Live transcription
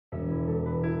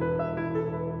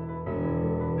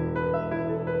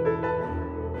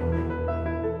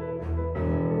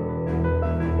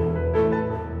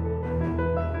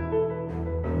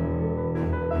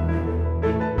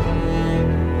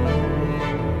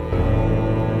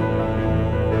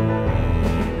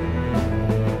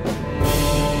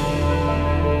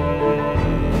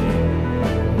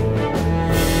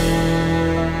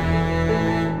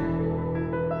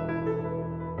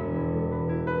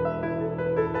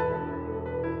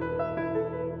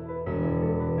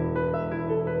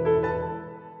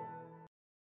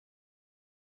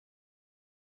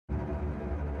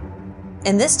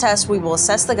In this test, we will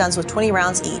assess the guns with 20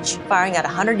 rounds each, firing at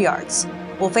 100 yards.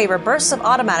 We'll favor bursts of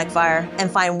automatic fire and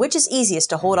find which is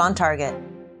easiest to hold on target.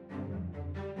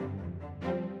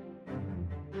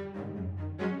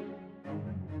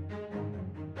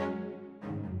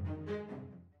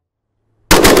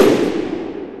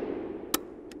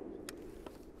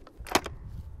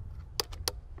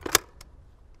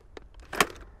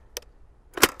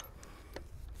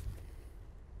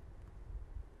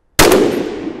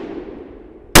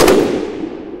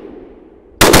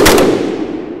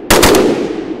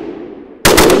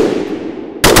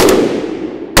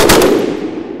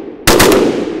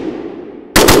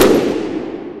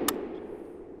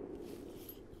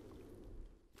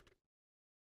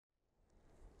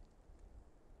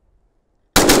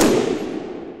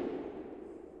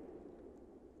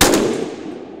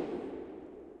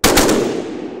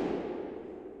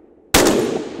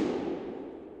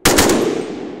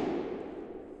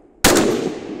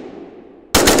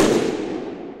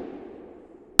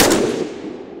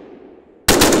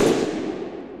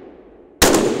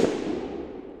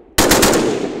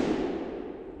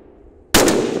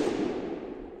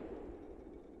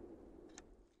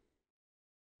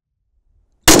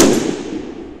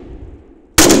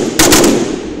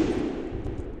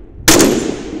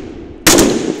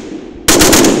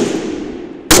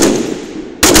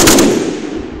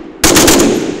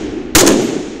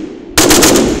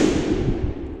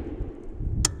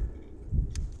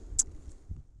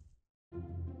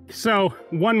 So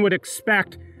one would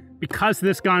expect, because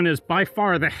this gun is by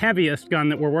far the heaviest gun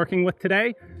that we're working with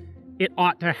today, it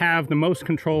ought to have the most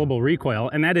controllable recoil,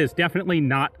 and that is definitely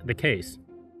not the case.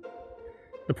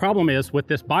 The problem is with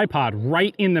this bipod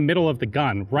right in the middle of the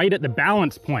gun, right at the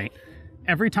balance point,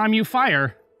 every time you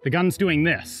fire, the gun's doing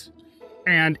this.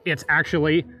 And it's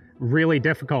actually really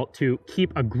difficult to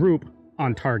keep a group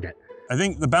on target. I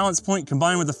think the balance point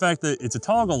combined with the fact that it's a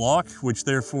toggle lock, which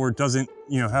therefore doesn't,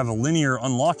 have a linear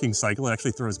unlocking cycle, it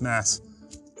actually throws mass,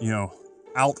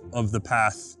 out of the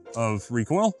path of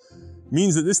recoil,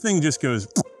 means that this thing just goes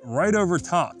right over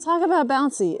top. Talk about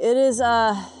bouncy. It is,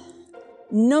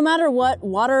 no matter what,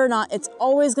 water or not, it's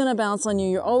always gonna bounce on you.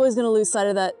 You're always gonna lose sight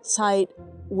of that sight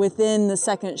within the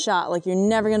second shot. Like, you're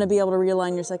never gonna be able to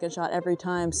realign your second shot every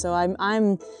time. So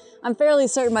I'm fairly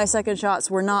certain my second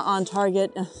shots were not on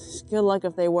target. Good luck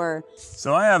if they were.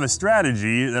 So I have a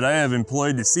strategy that I have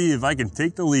employed to see if I can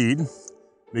take the lead,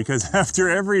 because after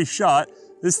every shot,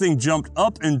 this thing jumped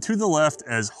up and to the left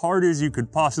as hard as you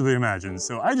could possibly imagine.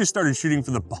 So I just started shooting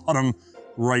for the bottom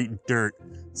right dirt.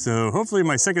 So hopefully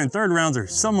my second and third rounds are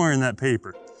somewhere in that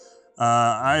paper.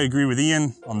 I agree with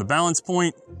Ian on the balance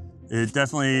point. It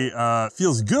definitely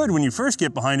feels good when you first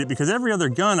get behind it, because every other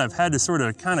gun I've had to sort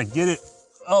of kind of get it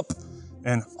up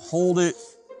and hold it,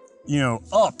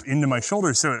 up into my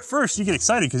shoulders. So at first you get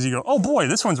excited because you go, oh boy,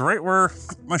 this one's right where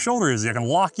my shoulder is. I can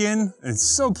lock in, and it's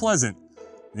so pleasant.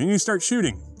 Then you start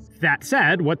shooting. That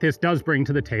said, what this does bring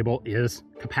to the table is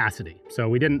capacity. So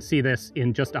we didn't see this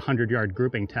in just a 100-yard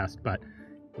grouping test, but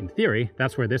in theory,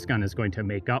 that's where this gun is going to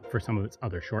make up for some of its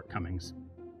other shortcomings.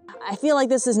 I feel like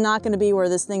this is not going to be where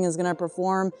this thing is going to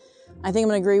perform. I think I'm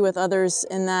going to agree with others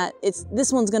in that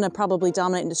this one's going to probably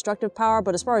dominate in destructive power,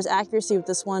 but as far as accuracy with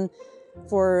this one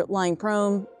for lying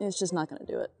prone, it's just not going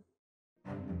to do it.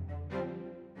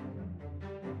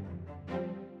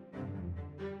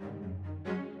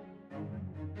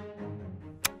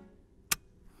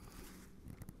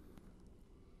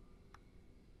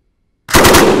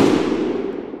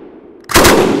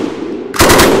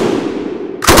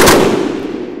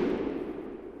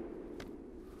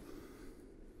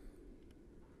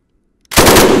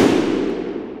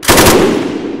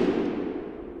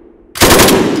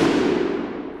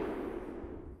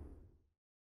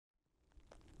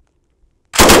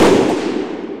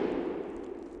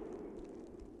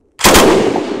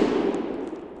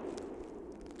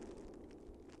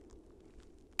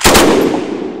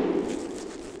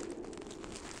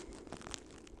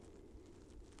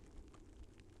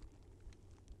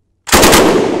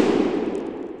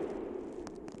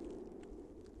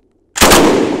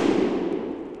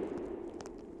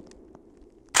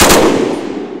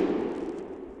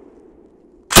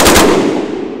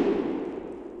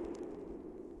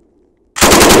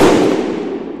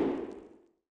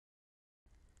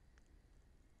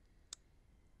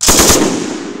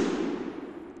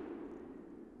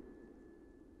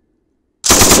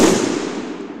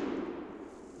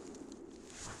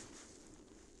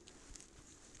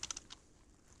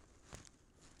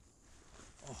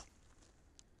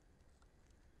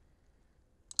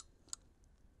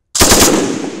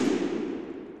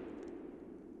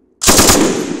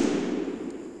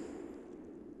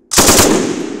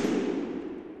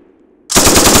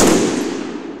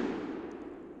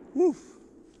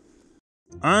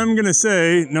 I'm gonna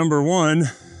say, number one,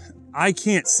 I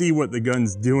can't see what the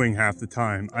gun's doing half the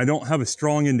time. I don't have a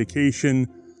strong indication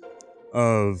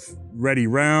of ready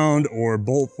round or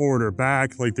bolt forward or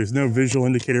back. Like there's no visual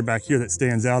indicator back here that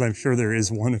stands out. I'm sure there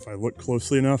is one if I look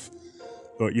closely enough,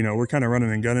 but you know, we're kind of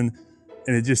running and gunning,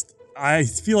 and it just, I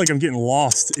feel like I'm getting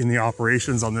lost in the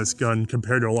operations on this gun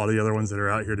compared to a lot of the other ones that are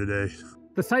out here today.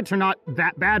 The sights are not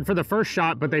that bad for the first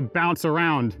shot, but they bounce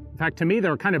around. In fact, to me,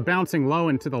 they're kind of bouncing low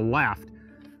and to the left.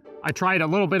 I tried a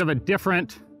little bit of a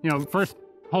different, first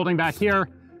holding back here,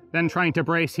 then trying to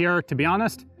brace here. To be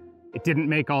honest, it didn't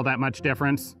make all that much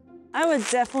difference. I would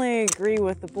definitely agree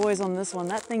with the boys on this one.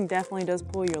 That thing definitely does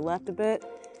pull your left a bit.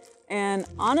 And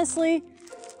honestly,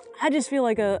 I just feel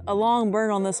like a long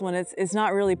burn on this one. It's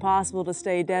not really possible to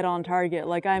stay dead on target.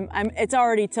 Like it's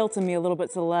already tilting me a little bit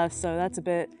to the left, so that's a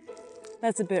bit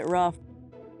rough.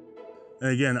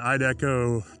 And again, I'd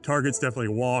echo, target's definitely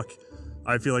walk.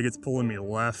 I feel like it's pulling me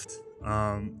left.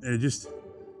 And it just,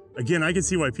 again, I can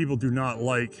see why people do not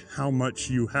like how much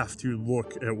you have to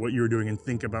look at what you're doing and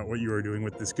think about what you are doing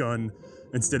with this gun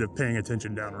instead of paying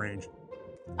attention downrange.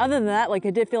 Other than that, like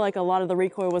I did feel like a lot of the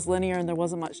recoil was linear and there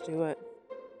wasn't much to it.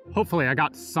 Hopefully I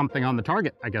got something on the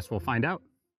target. I guess we'll find out.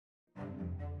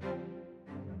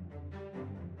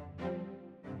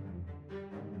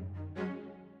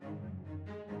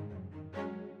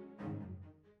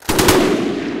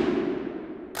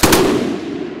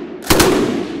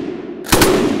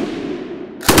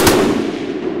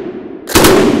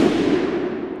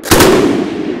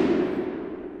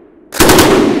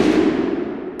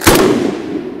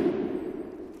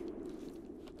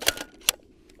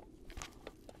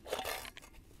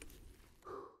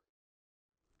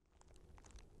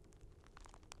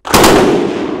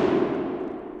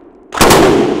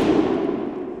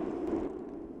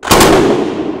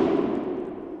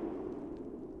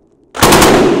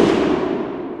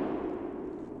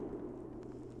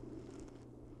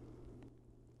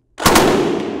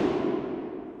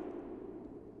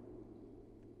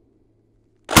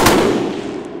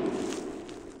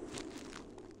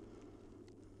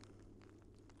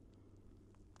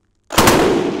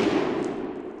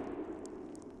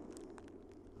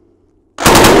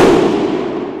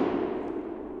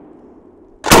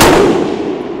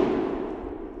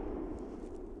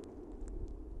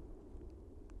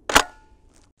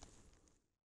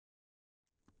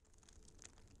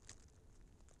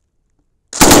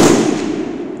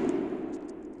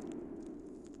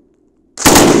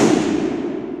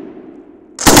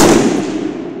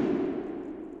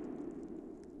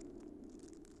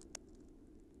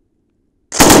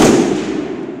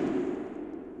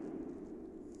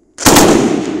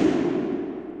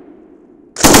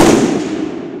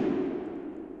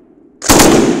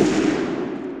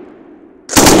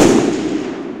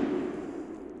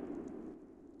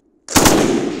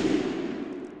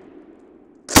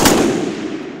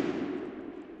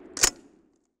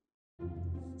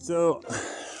 So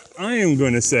I am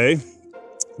going to say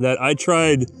that I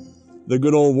tried the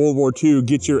good old World War II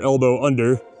get your elbow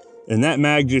under, and that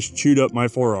mag just chewed up my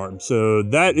forearm. So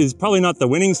that is probably not the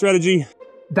winning strategy.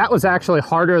 That was actually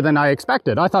harder than I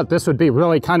expected. I thought this would be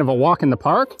really kind of a walk in the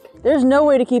park. There's no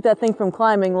way to keep that thing from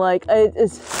climbing. Like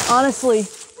it's honestly,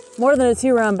 more than a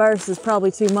 2-round burst is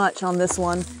probably too much on this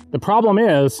one. The problem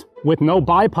is, with no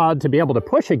bipod to be able to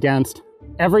push against,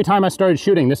 every time I started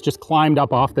shooting, this just climbed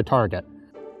up off the target.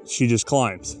 She just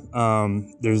climbs.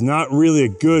 There's not really a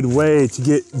good way to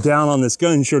get down on this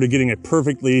gun short of getting a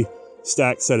perfectly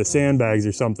stacked set of sandbags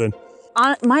or something.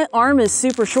 My arm is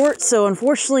super short, so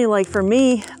unfortunately, like for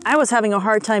me, I was having a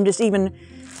hard time just even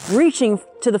reaching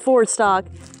to the forward stock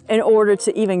in order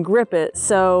to even grip it,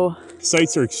 so.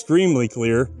 Sights are extremely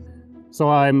clear. So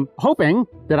I'm hoping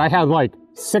that I had like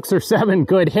 6 or 7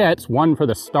 good hits, one for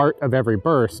the start of every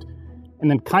burst,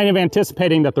 and then kind of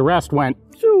anticipating that the rest went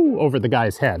over the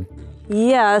guy's head.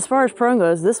 Yeah, as far as prone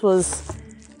goes, this was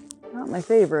not my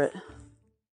favorite.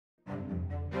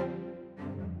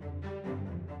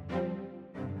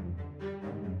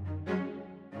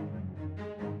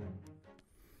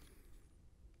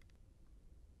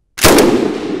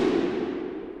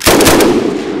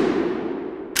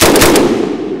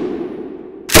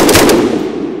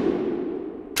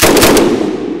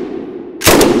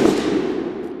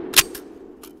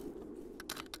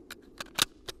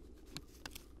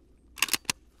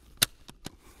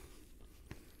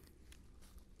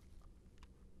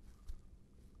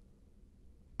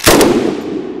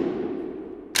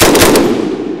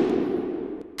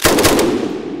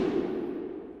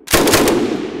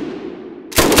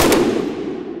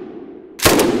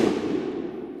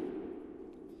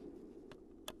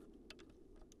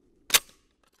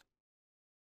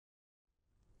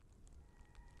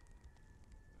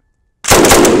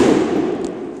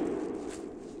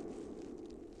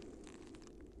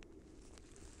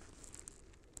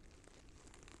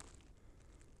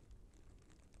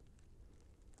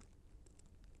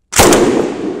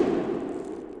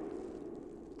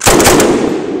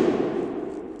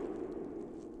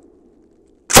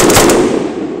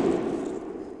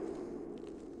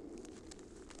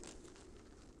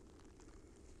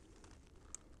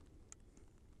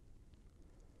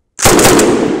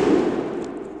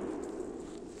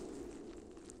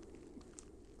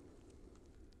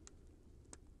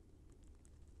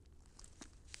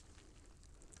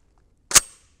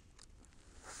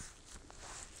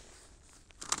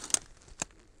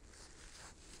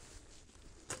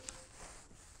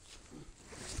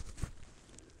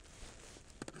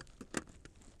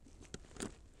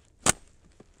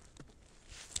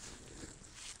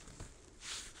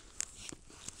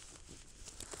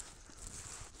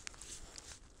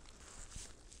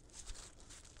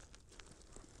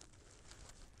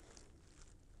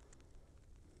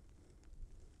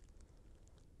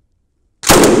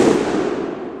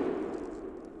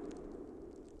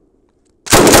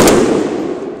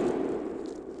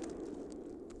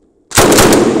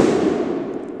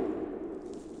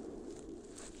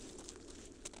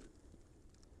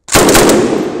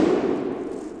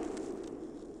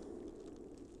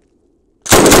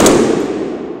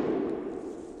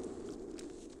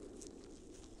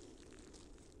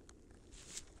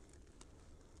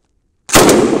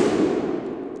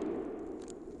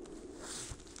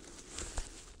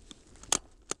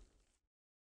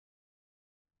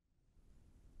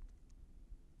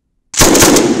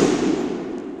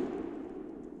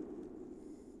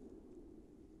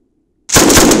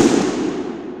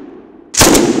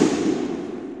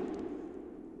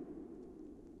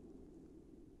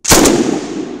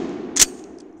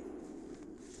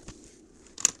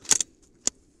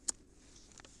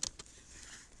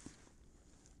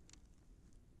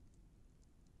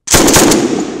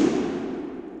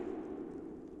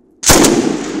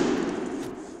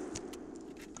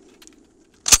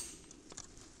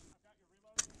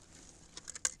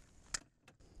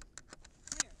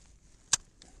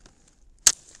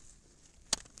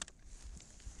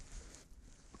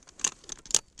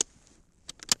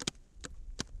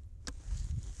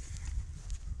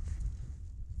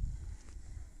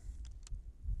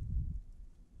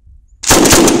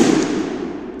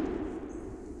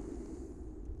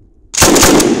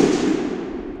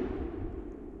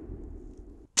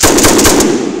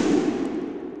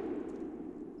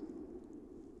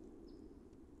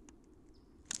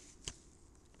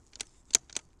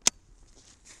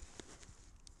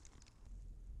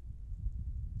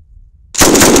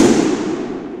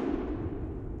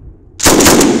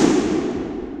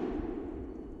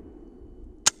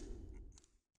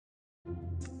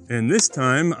 And this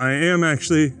time I am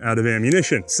actually out of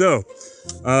ammunition. So,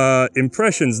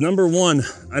 impressions, number one,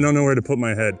 I don't know where to put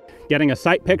my head. Getting a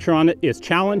sight picture on it is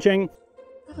challenging.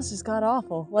 That was just god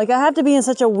awful. Like, I have to be in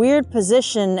such a weird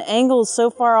position, angled so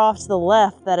far off to the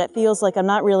left that it feels like I'm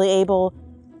not really able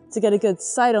to get a good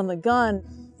sight on the gun.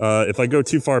 If I go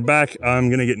too far back, I'm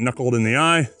gonna get knuckled in the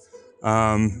eye.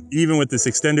 Even with this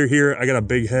extender here, I got a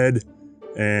big head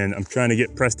and I'm trying to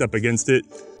get pressed up against it.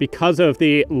 Because of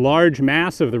the large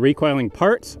mass of the recoiling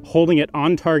parts, holding it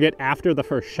on target after the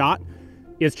first shot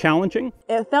is challenging.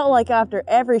 It felt like after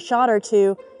every shot or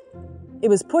two, it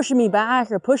was pushing me back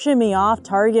or pushing me off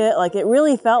target. Like, it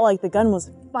really felt like the gun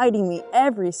was fighting me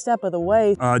every step of the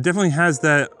way. Definitely has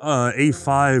that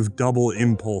A5 double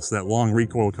impulse, that long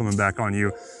recoil coming back on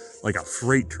you like a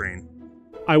freight train.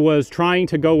 I was trying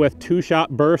to go with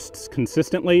 2-shot bursts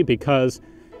consistently because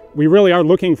we really are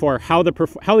looking for how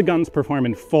the guns perform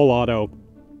in full auto.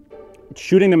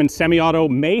 Shooting them in semi-auto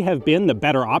may have been the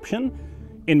better option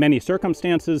in many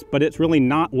circumstances, but it's really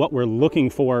not what we're looking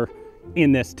for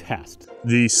in this test.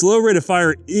 The slow rate of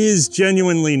fire is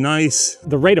genuinely nice.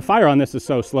 The rate of fire on this is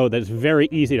so slow that it's very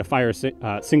easy to fire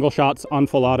single shots on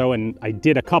full auto, and I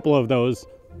did a couple of those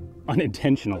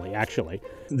unintentionally, actually.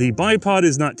 The bipod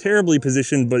is not terribly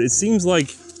positioned, but it seems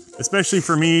like, especially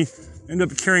for me, I end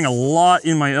up carrying a lot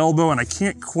in my elbow and I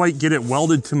can't quite get it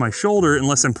welded to my shoulder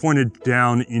unless I'm pointed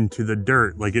down into the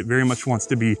dirt. Like, it very much wants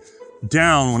to be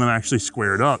down when I'm actually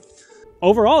squared up.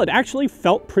 Overall, it actually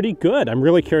felt pretty good. I'm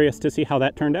really curious to see how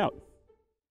that turned out.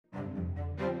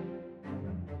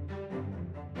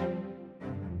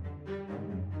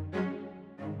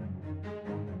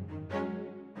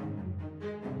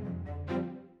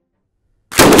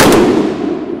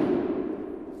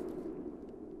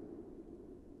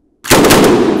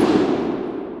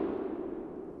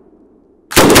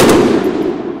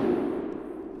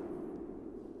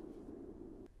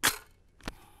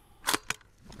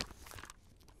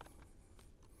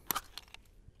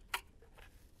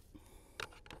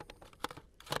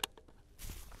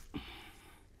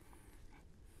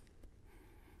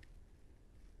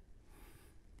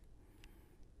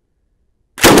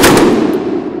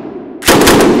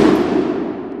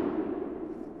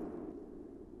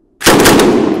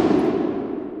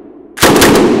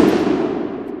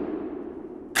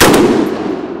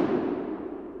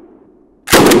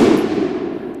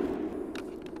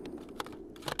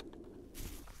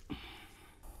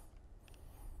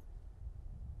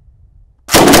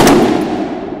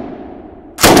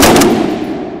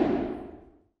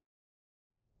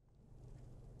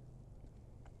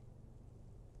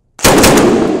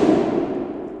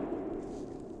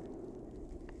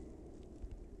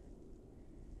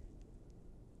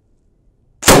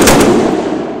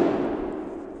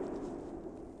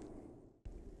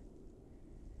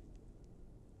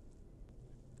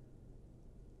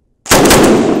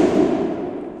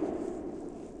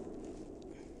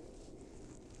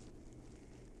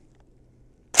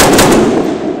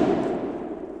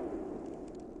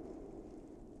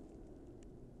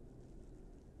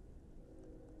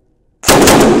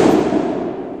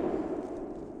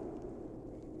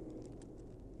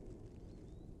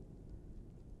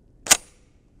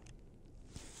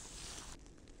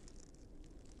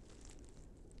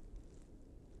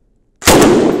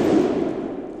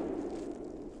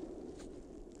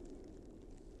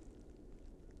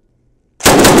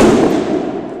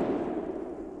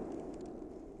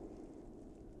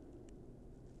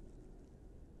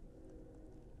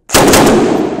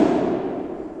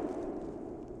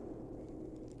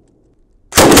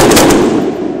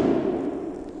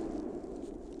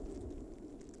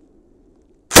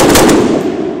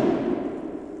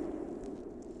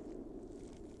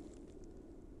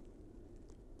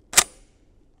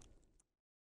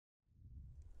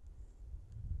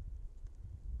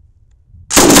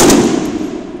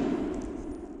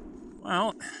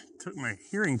 Well, took my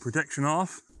hearing protection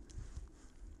off.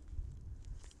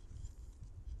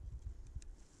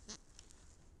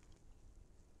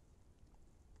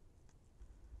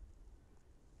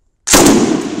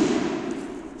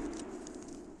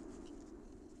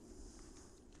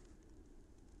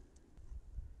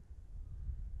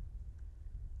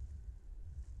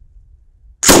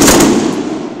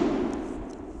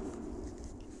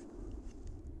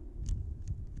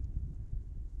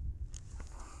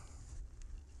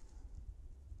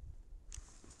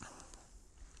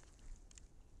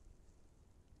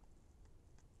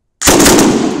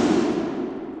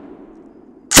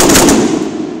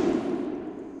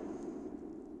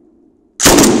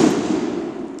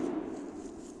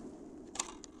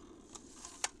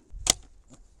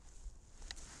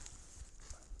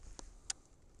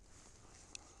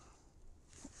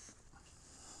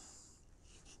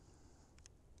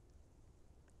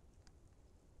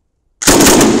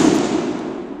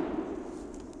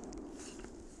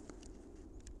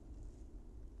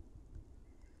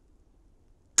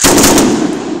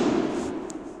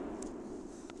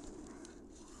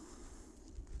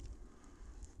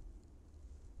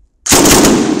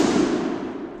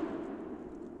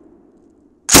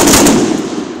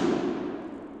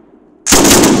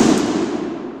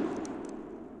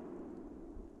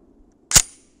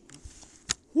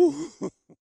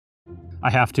 I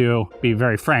have to be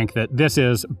very frank that this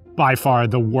is by far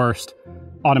the worst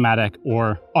automatic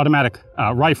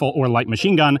rifle or light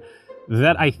machine gun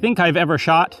that I think I've ever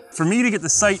shot. For me to get the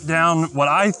sight down what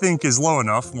I think is low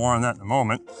enough, more on that in a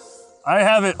moment, I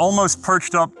have it almost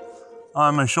perched up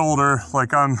on my shoulder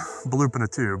like I'm blooping a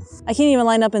tube. I can't even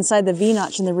line up inside the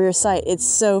V-notch in the rear sight. It's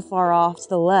so far off to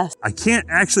the left. I can't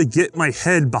actually get my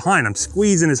head behind. I'm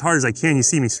squeezing as hard as I can. You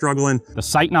see me struggling. The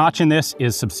sight notch in this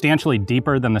is substantially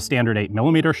deeper than the standard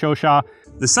 8mm show-shot.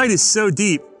 The sight is so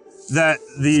deep that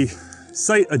the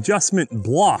sight adjustment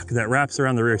block that wraps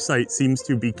around the rear sight seems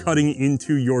to be cutting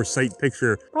into your sight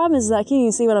picture. Problem is that I can't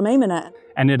even see what I'm aiming at.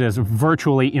 And it is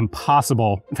virtually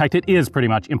impossible. In fact, it is pretty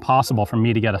much impossible for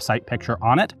me to get a sight picture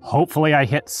on it. Hopefully I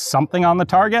hit something on the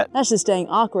target. That's just dang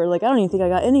awkward. Like, I don't even think I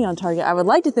got any on target. I would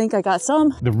like to think I got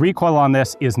some. The recoil on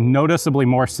this is noticeably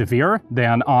more severe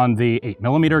than on the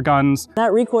 8mm guns.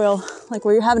 That recoil, like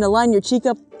where you're having to line your cheek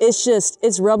up,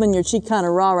 it's rubbing your cheek kind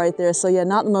of raw right there. So yeah,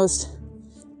 not the most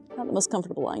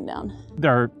comfortable lying down.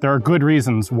 There are good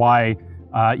reasons why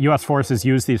US forces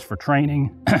use these for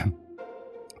training,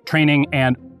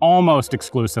 and almost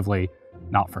exclusively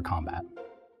not for combat.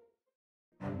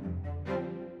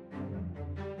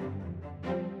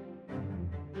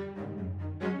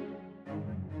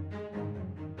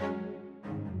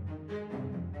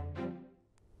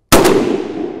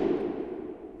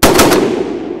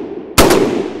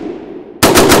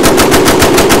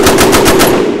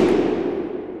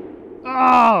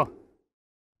 Oh!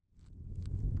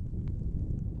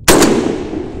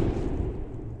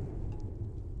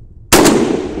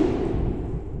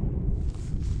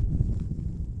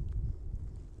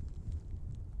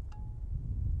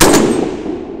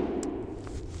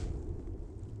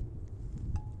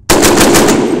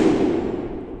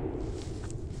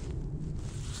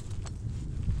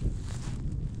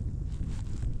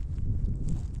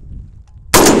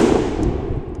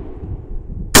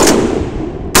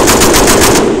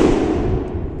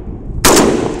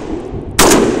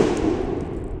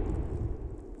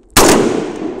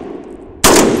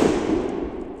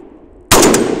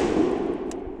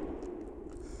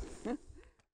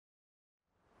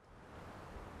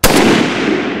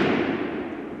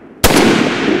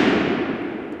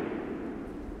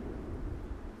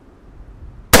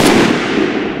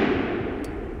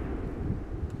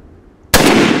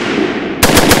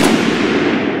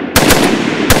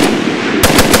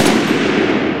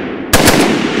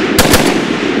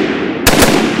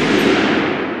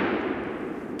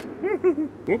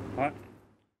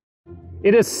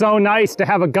 It is so nice to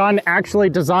have a gun actually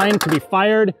designed to be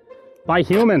fired by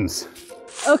humans.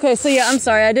 Okay, so yeah, I'm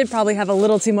sorry. I did probably have a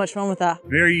little too much fun with that.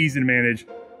 Very easy to manage,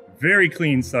 very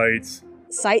clean sights.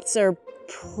 Sights are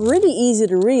pretty easy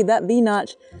to read. That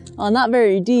V-notch, not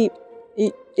very deep.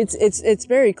 It's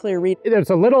very clear read. There's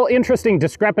a little interesting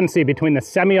discrepancy between the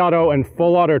semi-auto and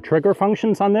full auto trigger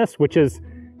functions on this, which is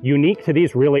unique to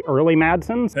these really early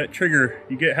Madsons. That trigger,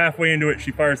 you get halfway into it,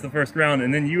 she fires the first round,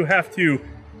 and then you have to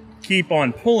keep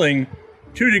on pulling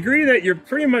to a degree that you're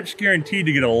pretty much guaranteed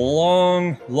to get a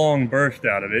long burst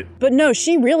out of it. But no,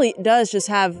 she really does just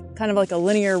have kind of like a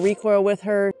linear recoil with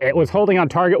her. It was holding on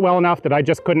target well enough that I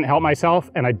just couldn't help myself,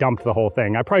 and I dumped the whole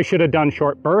thing. I probably should have done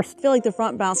short bursts. I feel like the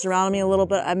front bounced around on me a little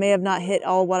bit. I may have not hit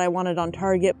all what I wanted on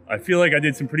target. I feel like I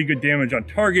did some pretty good damage on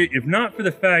target, if not for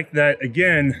the fact that,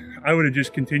 again, I would have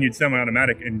just continued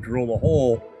semi-automatic and drilled a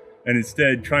hole, and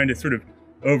instead trying to sort of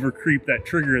over-creep that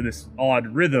trigger in this odd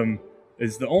rhythm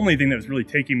is the only thing that was really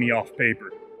taking me off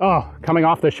paper. Oh, coming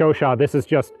off the show shot, this is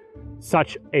just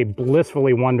such a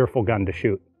blissfully wonderful gun to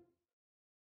shoot.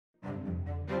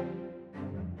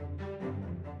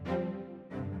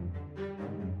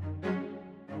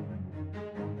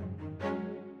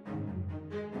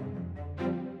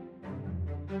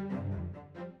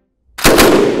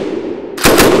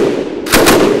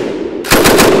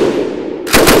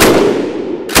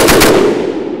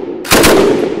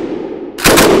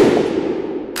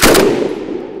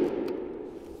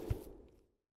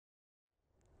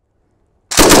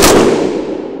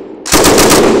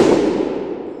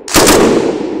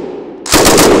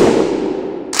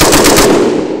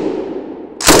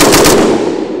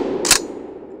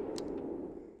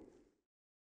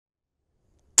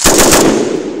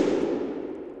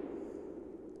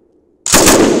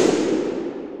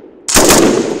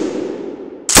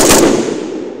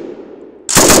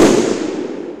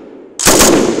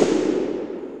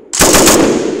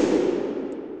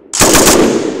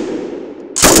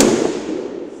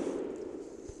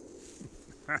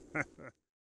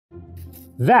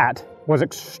 That was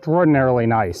extraordinarily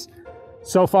nice.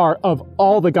 So far, of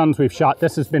all the guns we've shot,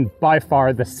 this has been by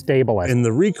far the stablest. And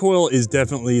the recoil is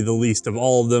definitely the least of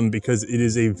all of them because it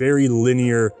is a very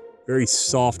linear, very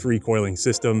soft recoiling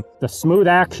system. The smooth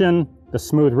action, the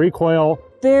smooth recoil.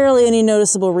 Barely any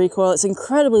noticeable recoil. It's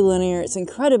incredibly linear. It's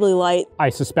incredibly light. I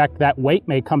suspect that weight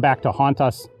may come back to haunt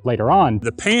us later on.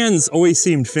 The pans always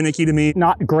seemed finicky to me.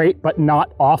 Not great, but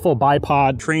not awful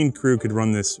bipod. Trained crew could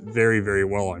run this very, very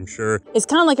well, I'm sure. It's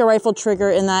kind of like a rifle trigger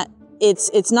in that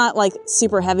it's not like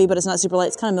super heavy, but it's not super light.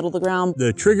 It's kind of middle of the ground.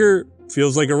 The trigger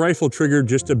feels like a rifle trigger,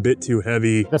 just a bit too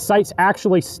heavy. The sights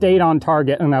actually stayed on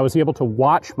target, and I was able to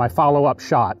watch my follow-up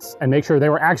shots and make sure they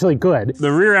were actually good.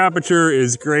 The rear aperture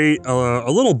is great,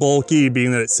 a little bulky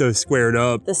being that it's so squared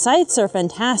up. The sights are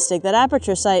fantastic. That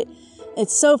aperture sight,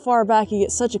 it's so far back, you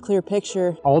get such a clear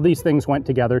picture. All these things went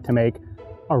together to make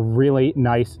a really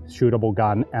nice shootable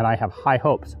gun, and I have high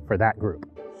hopes for that group.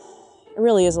 It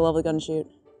really is a lovely gun to shoot.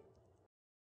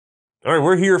 All right,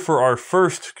 we're here for our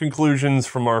first conclusions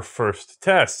from our first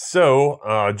test. So,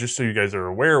 just so you guys are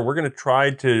aware, we're gonna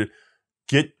try to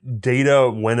get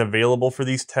data when available for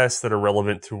these tests that are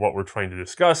relevant to what we're trying to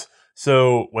discuss.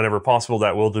 So whenever possible,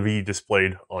 that will be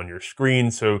displayed on your screen.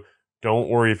 So don't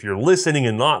worry if you're listening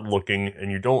and not looking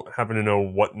and you don't happen to know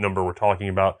what number we're talking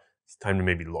about, it's time to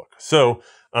maybe look. So,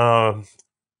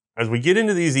 as we get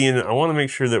into these, Ian, I wanna make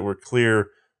sure that we're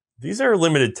clear. These are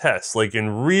limited tests. Like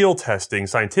in real testing,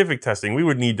 scientific testing, we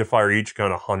would need to fire each gun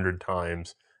 100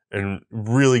 times and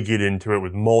really get into it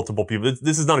with multiple people.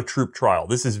 This is not a troop trial.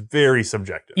 This is very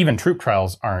subjective. Even troop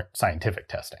trials aren't scientific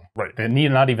testing. Right.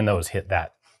 Not even those hit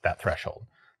that threshold.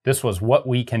 This was what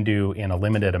we can do in a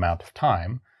limited amount of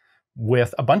time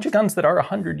with a bunch of guns that are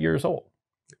 100 years old.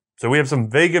 So we have some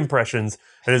vague impressions,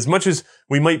 and as much as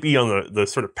we might be on the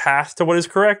sort of path to what is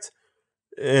correct,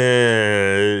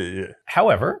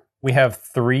 However, we have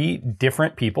 3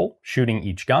 different people shooting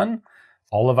each gun.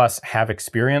 All of us have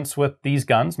experience with these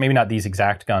guns, maybe not these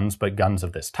exact guns, but guns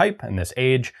of this type and this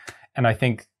age. And I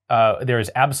think there is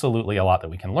absolutely a lot that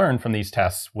we can learn from these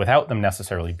tests without them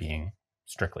necessarily being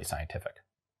strictly scientific.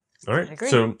 All right,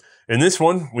 so in this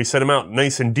one, we set them out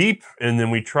nice and deep, and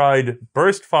then we tried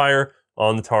burst fire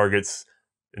on the targets.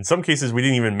 In some cases, we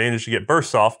didn't even manage to get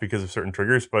bursts off because of certain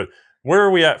triggers, but where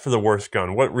are we at for the worst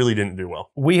gun? What really didn't do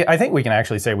well? I think we can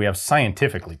actually say we have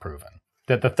scientifically proven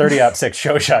that the 30-06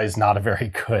 Shosha is not a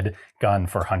very good gun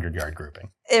for 100-yard grouping.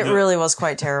 It really was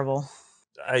quite terrible.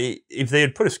 If they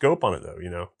had put a scope on it,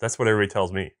 though, that's what everybody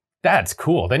tells me. That's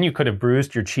cool. Then you could have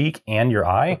bruised your cheek and your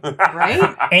eye.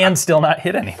 Right? And still not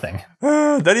hit anything.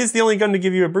 That is the only gun to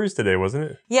give you a bruise today,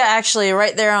 wasn't it? Yeah, actually,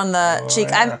 right there on the cheek.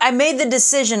 Yeah. I made the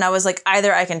decision. I was like,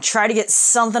 either I can try to get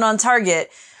something on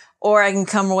target, or I can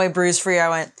come away bruise-free. I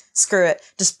went, screw it.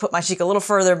 Just put my cheek a little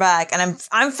further back. And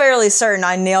I'm fairly certain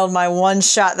I nailed my one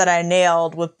shot that I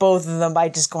nailed with both of them by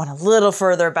just going a little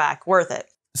further back. Worth it.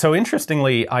 So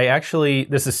interestingly,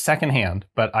 this is secondhand,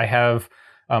 but I have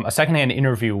a secondhand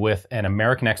interview with an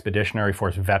American Expeditionary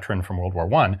Force veteran from World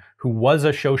War I who was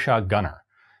a Shosha gunner.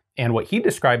 And what he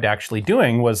described actually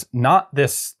doing was not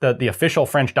the official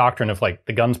French doctrine of like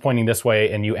the gun's pointing this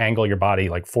way and you angle your body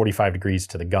like 45 degrees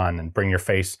to the gun and bring your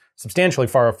face substantially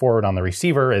far forward on the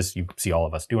receiver, as you see all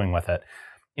of us doing with it.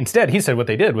 Instead, he said what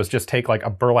they did was just take like a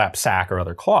burlap sack or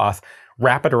other cloth,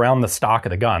 wrap it around the stock of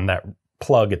the gun, that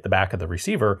plug at the back of the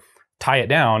receiver, tie it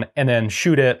down, and then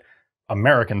shoot it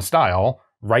American style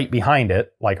right behind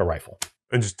it like a rifle.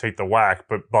 And just take the whack,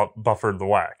 but buffer the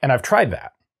whack. And I've tried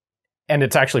that. And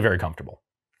it's actually very comfortable.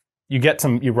 You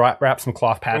wrap some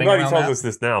cloth padding around that. I'm glad he tells us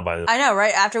this now, by the way. I know,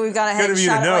 right? After we've got ahead and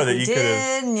shot it like that he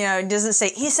did, it doesn't say,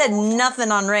 he said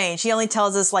nothing on range. He only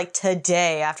tells us like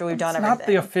today after we've done everything. It's not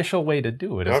the official way to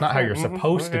do it. It's not how you're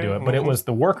supposed to do it, but it was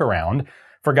the workaround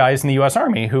for guys in the US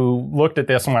Army who looked at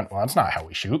this and went, well, that's not how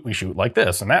we shoot. We shoot like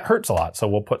this, and that hurts a lot, so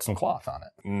we'll put some cloth on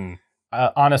it.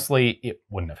 Honestly, it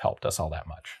wouldn't have helped us all that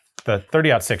much. The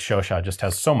 30-06 Shosha just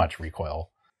has so much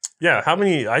recoil. Yeah, how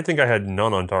many? I think I had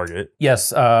none on target.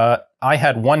 Yes, I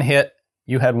had 1 hit.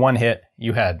 You had 1 hit.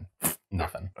 You had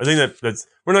nothing. I think that's.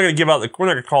 We're not going to give out we're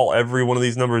not going to call every one of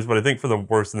these numbers, but I think for the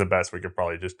worst and the best, we could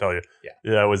probably just tell you.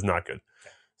 Yeah, it was not good.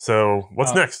 So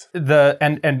what's next?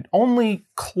 And only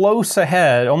close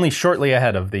ahead, only shortly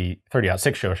ahead of the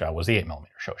 30-06 Shosha was the 8mm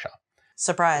Shosha.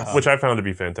 Surprise. Which I found to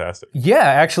be fantastic. Yeah,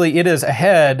 actually it is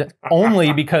ahead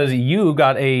only because you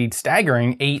got a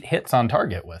staggering 8 hits on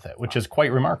target with it, which is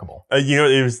quite remarkable.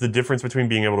 It was the difference between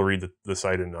being able to read the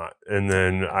sight and not. And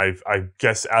then I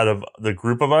guess out of the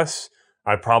group of us,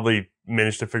 I probably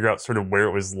managed to figure out sort of where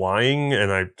it was lying,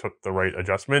 and I took the right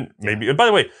adjustment. Maybe. And by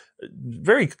the way,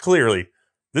 very clearly,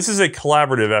 this is a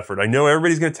collaborative effort. I know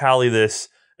everybody's going to tally this,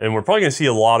 And we're probably going to see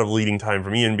a lot of leading time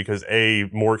from Ian because A,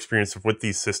 more experience with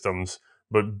these systems,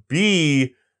 but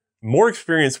B, more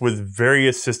experience with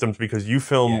various systems because you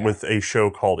film with a show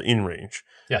called In Range.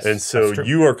 Yes, and so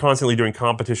you are constantly doing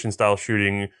competition style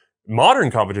shooting,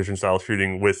 modern competition style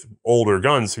shooting with older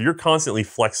guns. So you're constantly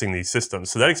flexing these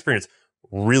systems. So that experience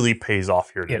really pays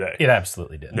off here today. It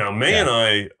absolutely did. Now, May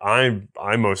and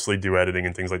I mostly do editing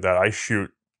and things like that. I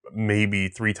shoot maybe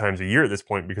 3 times a year at this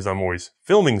point because I'm always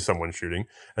filming someone shooting.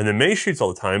 And then May shoots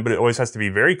all the time, but it always has to be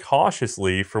very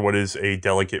cautiously for what is a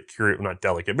delicate, not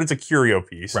delicate, but it's a curio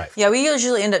piece. Right. Yeah, we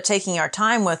usually end up taking our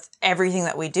time with everything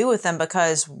that we do with them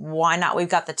because why not? We've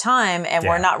got the time and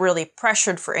we're not really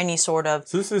pressured for any sort of...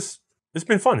 So it's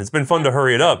been fun. It's been fun to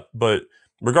hurry it up, but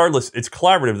regardless, it's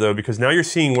collaborative though, because now you're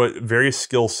seeing what various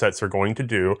skill sets are going to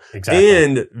do. Exactly.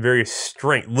 And various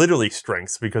literally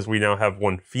strengths, because we now have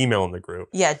one female in the group.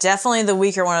 Yeah, definitely the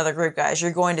weaker one of the group, guys.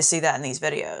 You're going to see that in these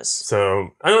videos. So,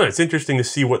 I don't know, it's interesting to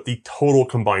see what the total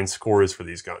combined score is for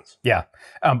these guns. Yeah.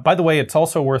 By the way, it's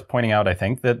also worth pointing out, I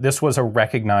think, that this was a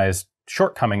recognized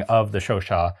shortcoming of the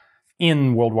Shosha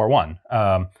in World War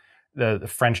I. The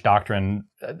French doctrine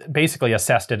basically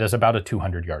assessed it as about a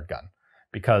 200-yard gun.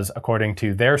 Because according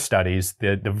to their studies,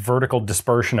 the vertical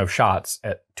dispersion of shots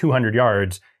at 200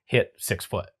 yards hit 6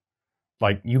 foot.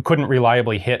 Like, you couldn't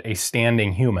reliably hit a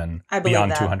standing human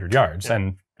beyond 200 yards. Yeah.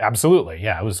 And absolutely,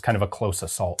 yeah, it was kind of a close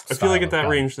assault. I feel like at that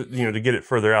range, to get it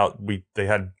further out, they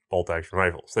had bolt-action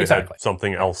rifles. They had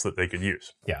something else that they could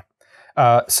use.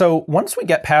 Yeah. So once we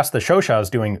get past the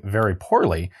Shoshas doing very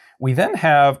poorly, we then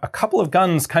have a couple of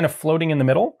guns kind of floating in the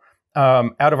middle.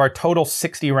 Out of our total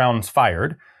 60 rounds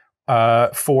fired,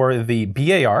 for the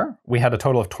BAR, we had a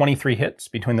total of 23 hits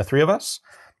between the 3 of us.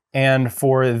 And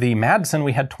for the Madsen,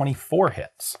 we had 24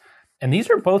 hits. And these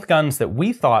are both guns that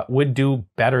we thought would do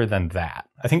better than that.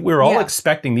 I think we were all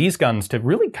expecting these guns to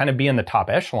really kind of be in the top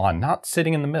echelon, not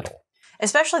sitting in the middle.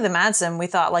 Especially the Madsen, we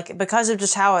thought, like, because of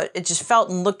just how it just felt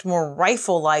and looked more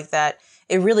rifle-like, that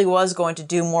it really was going to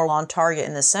do more on target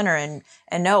in the center. And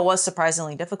no, it was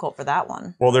surprisingly difficult for that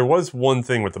one. Well, there was one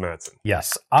thing with the Madsen.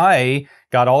 Yes, I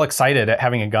got all excited at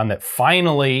having a gun that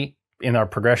finally, in our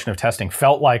progression of testing,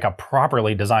 felt like a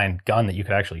properly designed gun that you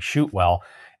could actually shoot well.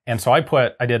 And so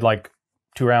I did like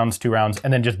 2 rounds,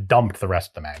 and then just dumped the rest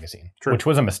of the magazine, which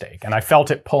was a mistake. And I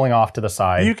felt it pulling off to the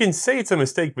side. You can say it's a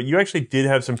mistake, but you actually did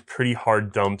have some pretty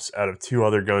hard dumps out of 2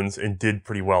 other guns and did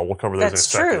pretty well. We'll cover those in a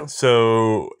second. That's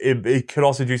true. So it could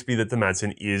also just be that the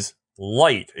Madsen is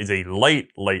light. It's a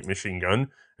light machine gun,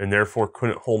 and therefore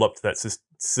couldn't hold up to that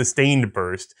sustained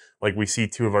burst like we see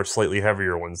 2 of our slightly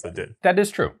heavier ones that did. That is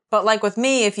true. But like with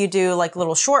me, if you do like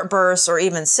little short bursts or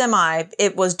even semi,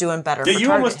 it was doing better. Yeah,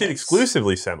 you almost did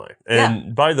exclusively semi.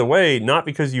 And by the way, not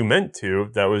because you meant to,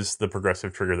 that was the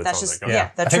progressive trigger that's on that gun.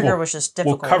 Yeah, that trigger was just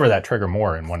difficult. We'll cover that trigger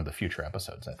more in one of the future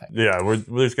episodes, I think. Yeah,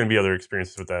 there's going to be other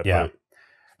experiences with that. Yeah.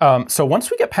 So once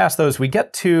we get past those, we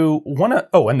get to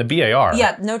and the BAR.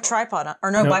 Yeah, no tripod,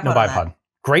 or no bipod. No bipod.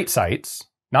 Great sights.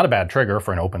 Not a bad trigger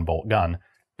for an open bolt gun,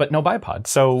 but no bipod.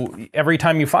 So every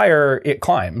time you fire, it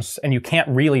climbs, and you can't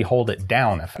really hold it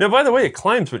down. Now, by the way, it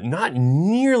climbs, but not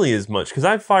nearly as much, because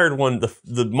I've fired one,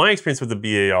 my experience with the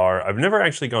BAR, I've never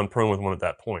actually gone prone with one at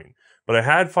that point, but I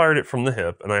had fired it from the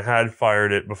hip, and I had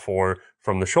fired it before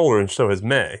from the shoulder, and so has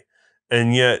May.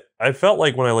 And yet, I felt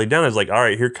like when I laid down, I was like, all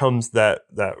right, here comes that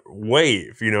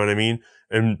wave, you know what I mean?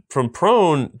 And from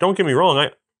prone, don't get me wrong,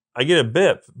 I get a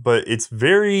bip, but it's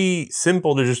very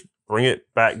simple to just bring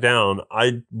it back down.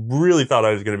 I really thought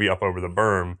I was going to be up over the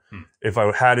berm if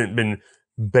I hadn't been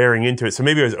bearing into it. So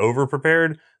maybe I was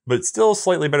over-prepared, but still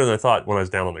slightly better than I thought when I was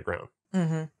down on the ground.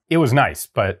 Mm-hmm. It was nice,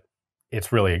 but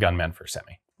it's really a gun meant for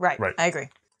semi. Right, I agree.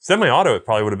 Semi-auto, it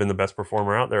probably would have been the best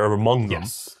performer out there, or among them.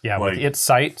 Yes, yeah, with its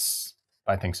sights,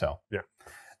 I think so.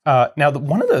 Yeah. Now,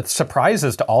 one of the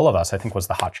surprises to all of us, I think, was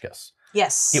the Hotchkiss.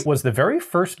 Yes. It was the very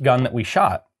first gun that we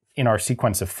shot in our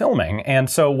sequence of filming. And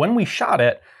so when we shot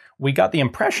it, we got the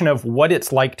impression of what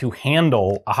it's like to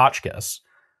handle a Hotchkiss,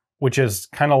 which is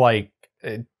kind of like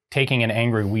taking an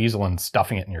angry weasel and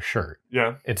stuffing it in your shirt.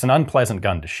 Yeah. It's an unpleasant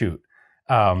gun to shoot.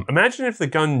 Imagine if the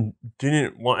gun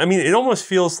didn't want... I mean, it almost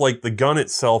feels like the gun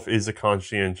itself is a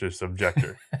conscientious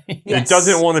objector. It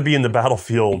doesn't want to be in the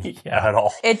battlefield at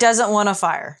all. It doesn't want to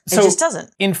fire. It just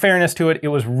doesn't. In fairness to it, it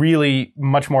was really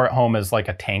much more at home as like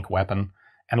a tank weapon.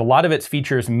 And a lot of its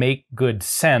features make good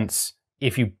sense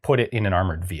if you put it in an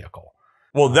armored vehicle.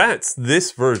 Well, that's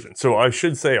this version. So I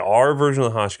should say our version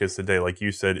of the Hotchkiss today, like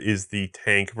you said, is the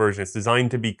tank version. It's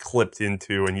designed to be clipped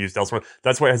into and used elsewhere.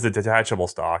 That's why it has the detachable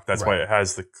stock. That's why it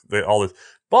has all this.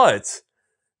 But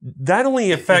that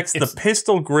only affects the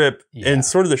pistol grip and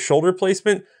sort of the shoulder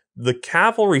placement. the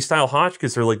cavalry style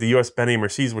Hotchkiss are like the US Ben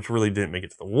AMRCs, which really didn't make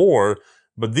it to the war.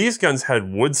 But these guns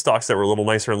had wood stocks that were a little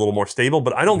nicer, a little more stable.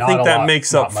 But I don't think that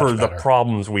makes up for the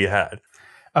problems we had.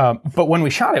 But when we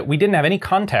shot it, we didn't have any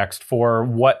context for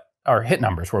what our hit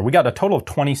numbers were. We got a total of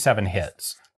 27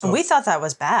 hits. And we thought that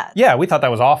was bad. Yeah, we thought that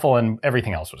was awful and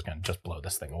everything else was going to just blow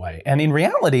this thing away. And in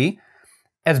reality,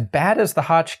 as bad as the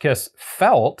Hotchkiss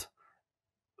felt,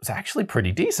 it was actually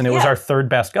pretty decent. It was our third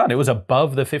best gun. It was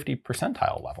above the 50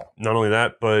 percentile level. Not only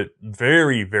that, but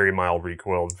very, very mild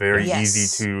recoil. Very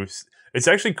easy to... It's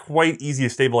actually quite easy to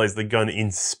stabilize the gun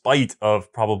in spite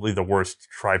of probably the worst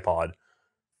tripod.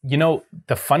 You know,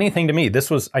 the funny thing to me,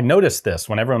 I noticed this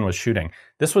when everyone was shooting.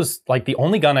 This was like the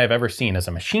only gun I've ever seen as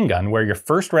a machine gun where your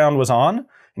first round was on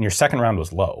and your second round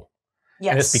was low.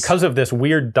 Yes. And it's because of this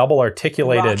weird double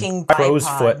articulated crow's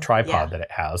foot tripod that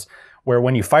it has, where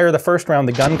when you fire the first round,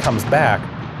 the gun comes back,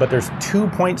 but there's 2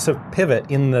 points of pivot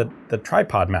in the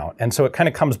tripod mount. And so it kind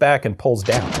of comes back and pulls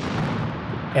down.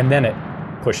 And then it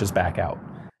pushes back out.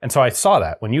 And so I saw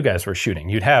that when you guys were shooting.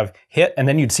 You'd have hit, and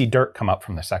then you'd see dirt come up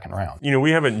from the second round. You know,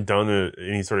 we haven't done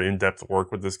any sort of in-depth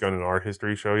work with this gun in our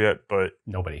history show yet, but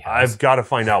nobody has. I've got to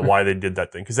find out why they did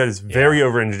that thing, because that is very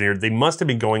over-engineered. They must have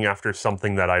been going after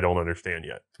something that I don't understand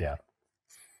yet. Yeah.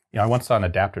 You know, I once saw an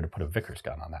adapter to put a Vickers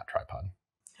gun on that tripod.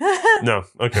 No.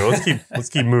 Okay, let's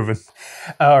keep moving.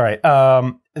 All right.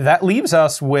 That leaves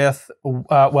us with,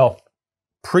 well,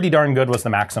 pretty darn good was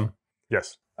the Maxim.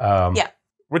 Yes. Yeah.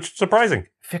 Which, surprising.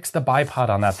 Fix the bipod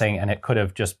on that thing, and it could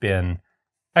have just been...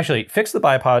 Actually, fix the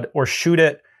bipod or shoot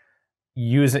it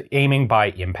aiming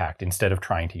by impact instead of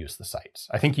trying to use the sights.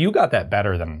 I think you got that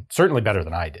certainly better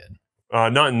than I did.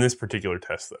 Not in this particular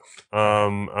test,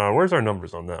 though. Where's our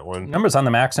numbers on that one? Numbers on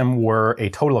the Maxim were a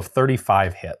total of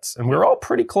 35 hits, and we were all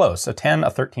pretty close, a 10, a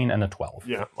 13, and a 12.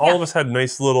 Yeah, all of us had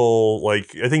nice little,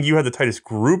 I think you had the tightest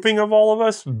grouping of all of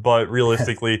us, but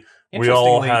realistically... We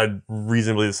all had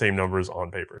reasonably the same numbers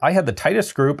on paper. I had the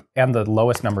tightest group and the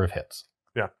lowest number of hits.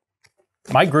 Yeah.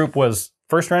 My group was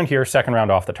first round here, second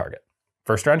round off the target.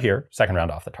 First round here, second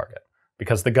round off the target.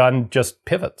 Because the gun just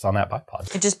pivots on that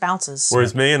bipod. It just bounces.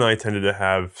 Whereas May and I tended to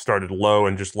have started low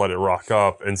and just let it rock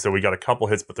up. And so we got a couple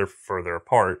hits, but they're further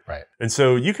apart. Right. And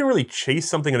so you can really chase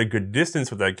something at a good distance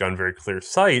with that gun, very clear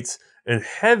sights, and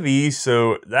heavy,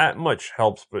 so that much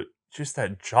helps, but just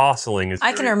that jostling is.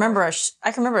 I can remember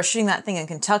shooting that thing in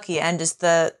Kentucky, and just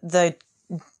the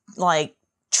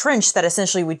trench that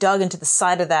essentially we dug into the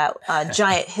side of that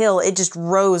giant hill. It just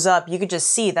rose up. You could just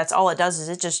see. That's all it does. Is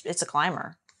it's a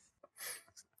climber.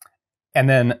 And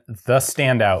then the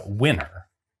standout winner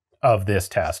of this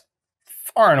test,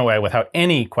 far and away, without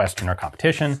any question or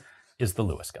competition, is the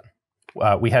Lewis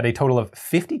gun. We had a total of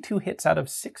 52 hits out of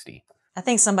 60. I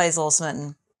think somebody's a little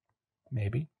smitten.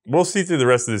 Maybe. We'll see through the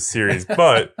rest of this series,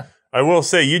 but I will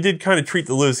say you did kind of treat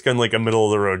the Lewis gun like a middle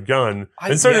of the road gun,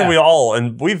 and so did we all.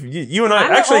 And you and I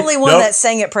I'm actually the only one that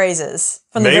sang it praises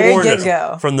from the very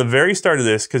get-go. From the very start of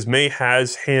this, because May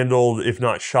has handled, if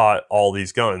not shot, all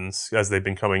these guns as they've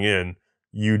been coming in.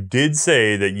 You did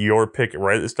say that your pick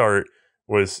right at the start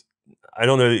was, I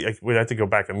don't know, we'd have to go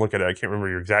back and look at it. I can't remember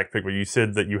your exact pick, but you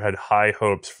said that you had high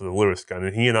hopes for the Lewis gun,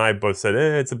 and he and I both said,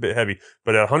 it's a bit heavy.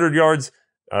 But at 100 yards,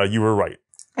 you were right.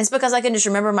 It's because I can just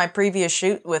remember my previous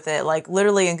shoot with it. Like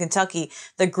literally in Kentucky,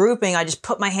 the grouping, I just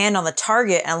put my hand on the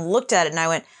target and looked at it and I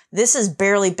went, this is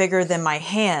barely bigger than my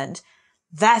hand.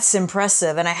 That's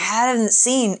impressive. And I hadn't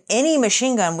seen any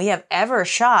machine gun we have ever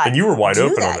shot. And you were wide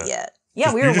open on that yet.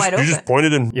 Yeah, we were wide open. You just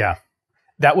pointed and... Yeah.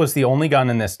 That was the only gun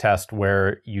in this test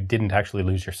where you didn't actually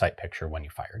lose your sight picture when you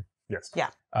fired. Yes. Yeah.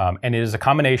 And it is a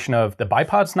combination of the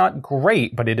bipod's not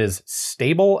great, but it is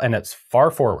stable and it's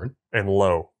far forward. And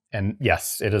low. And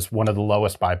yes, it is one of the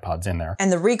lowest bipods in there. And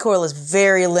the recoil is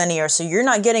very linear, so you're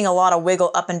not getting a lot of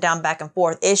wiggle up and down, back and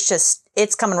forth.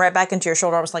 It's coming right back into your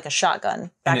shoulder, almost like a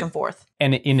shotgun, back and forth.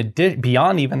 And in addition,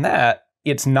 beyond even that,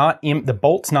 it's not the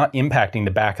bolt's not impacting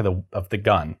the back of the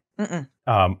gun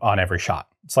on every shot.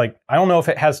 It's like, I don't know if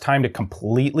it has time to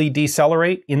completely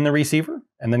decelerate in the receiver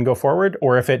and then go forward,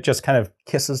 or if it just kind of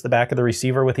kisses the back of the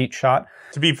receiver with each shot.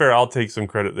 To be fair, I'll take some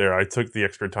credit there. I took the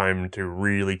extra time to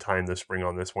really time the spring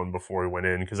on this one before we went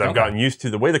in, because I've gotten used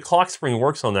to the way the clock spring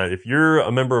works on that. If you're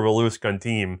a member of a Lewis gun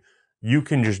team, you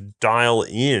can just dial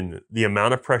in the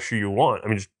amount of pressure you want. I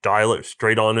mean, just dial it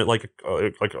straight on it like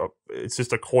it's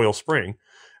just a coil spring.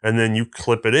 And then you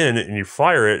clip it in and you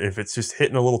fire it. And if it's just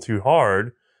hitting a little too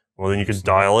hard, well, then you can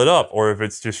dial it up. Or if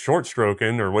it's just short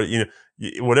stroking or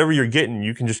whatever you're getting,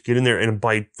 you can just get in there and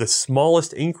by the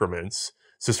smallest increments.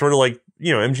 So sort of like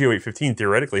you know, MG0815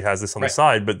 theoretically has this on the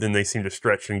side, but then they seem to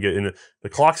stretch and get in. The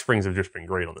clock springs have just been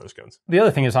great on those guns. The other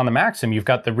thing is on the Maxim, you've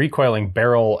got the recoiling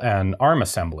barrel and arm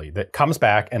assembly that comes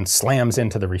back and slams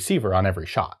into the receiver on every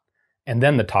shot. And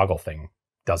then the toggle thing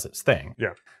does its thing.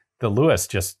 Yeah. The Lewis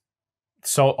just,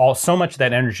 so much of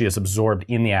that energy is absorbed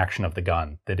in the action of the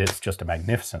gun that it's just a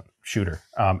magnificent shooter.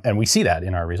 And we see that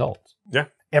in our results. Yeah.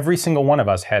 Every single one of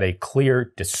us had a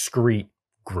clear, discrete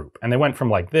group. And they went from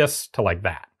like this to like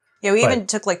that. Yeah, we even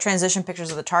took like transition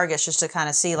pictures of the targets just to kind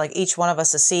of see, like each one of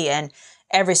us to see, and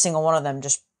every single one of them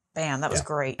just, bam, that was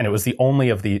great. And it was the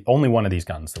only one of these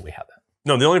guns that we had that.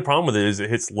 No, the only problem with it is it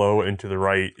hits low and to the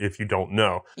right if you don't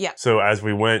know. Yeah. So as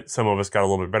we went, some of us got a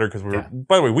little bit better because we were,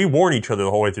 by the way, we warn each other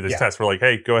the whole way through this test. We're like,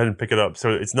 hey, go ahead and pick it up.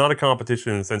 So it's not a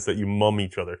competition in the sense that you mum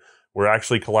each other. We're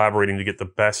actually collaborating to get the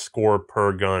best score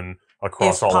per gun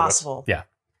across all possible. of us. Yeah.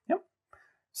 Yep.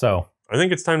 So I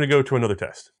think it's time to go to another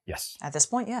test. Yes. At this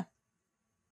point, yeah.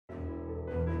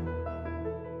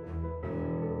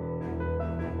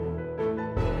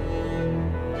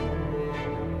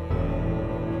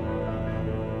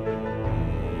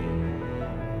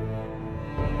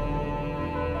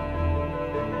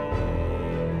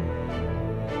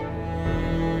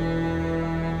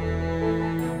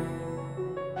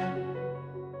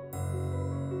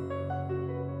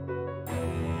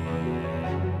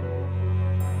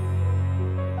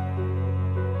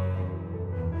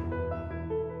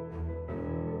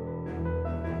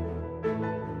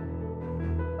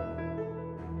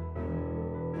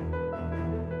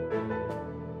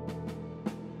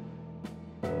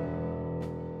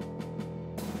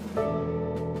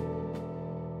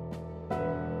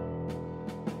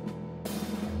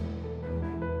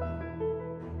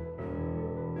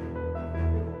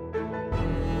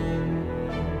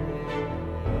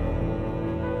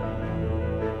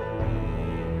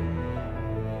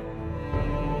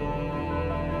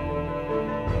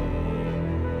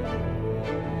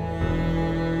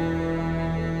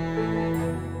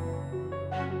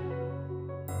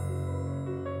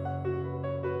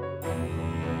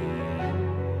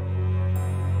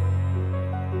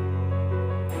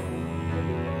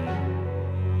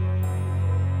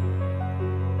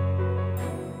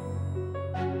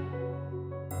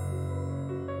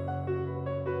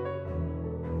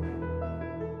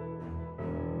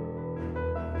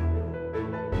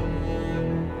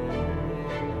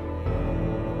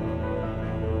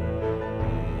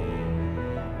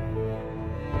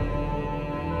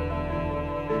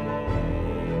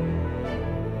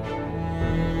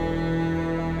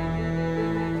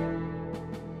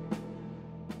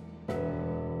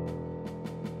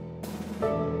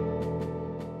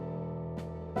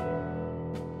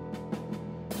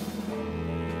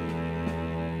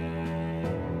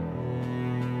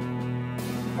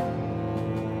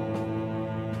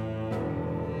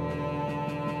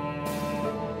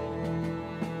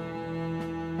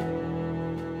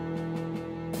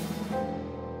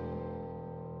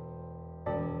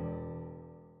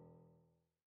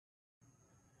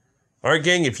 All right,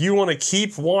 gang, if you want to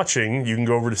keep watching, you can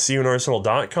go over to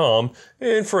C&Rsenal.com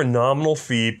and for a nominal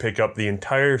fee, pick up the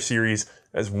entire series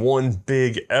as one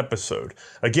big episode.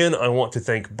 Again, I want to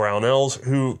thank Brownells,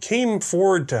 who came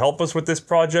forward to help us with this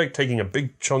project, taking a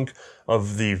big chunk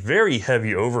of the very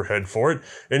heavy overhead for it.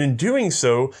 And in doing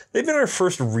so, they've been our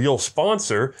first real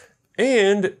sponsor.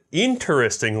 And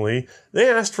interestingly, they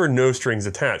asked for no strings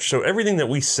attached. So everything that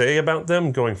we say about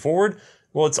them going forward,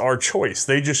 well, it's our choice.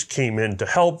 They just came in to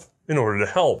help in order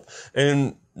to help.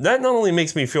 And that not only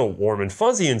makes me feel warm and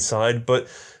fuzzy inside, but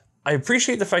I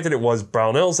appreciate the fact that it was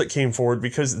Brownells that came forward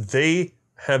because they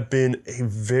have been a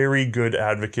very good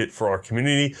advocate for our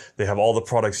community. They have all the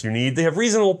products you need. They have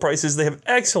reasonable prices. They have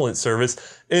excellent service.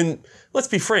 And let's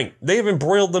be frank, they have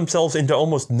embroiled themselves into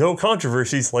almost no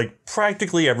controversies like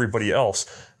practically everybody else.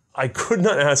 I could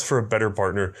not ask for a better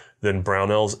partner than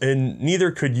Brownells, and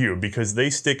neither could you, because they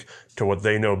stick to what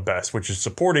they know best, which is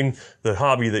supporting the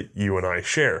hobby that you and I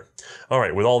share. All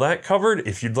right, with all that covered,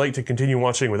 if you'd like to continue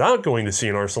watching without going to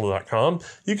C&Rsenal.com,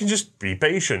 you can just be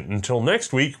patient until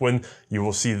next week when you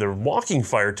will see the walking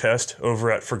fire test over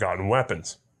at Forgotten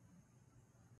Weapons.